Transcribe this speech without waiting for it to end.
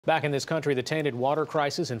Back in this country, the tainted water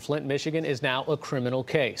crisis in Flint, Michigan is now a criminal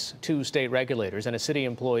case. 2 state regulators and a city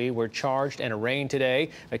employee were charged and arraigned today,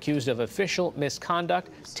 accused of official misconduct,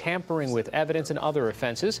 tampering with evidence, and other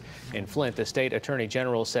offenses. In Flint, the state attorney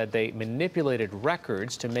general said they manipulated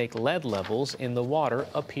records to make lead levels in the water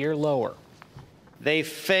appear lower. They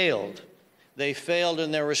failed. They failed in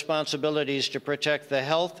their responsibilities to protect the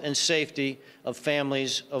health and safety of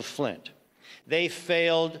families of Flint. They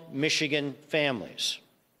failed Michigan families.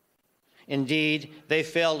 Indeed, they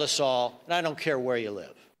failed us all, and I don't care where you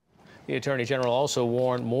live. The attorney general also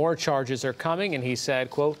warned more charges are coming, and he said,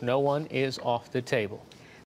 quote, "No one is off the table."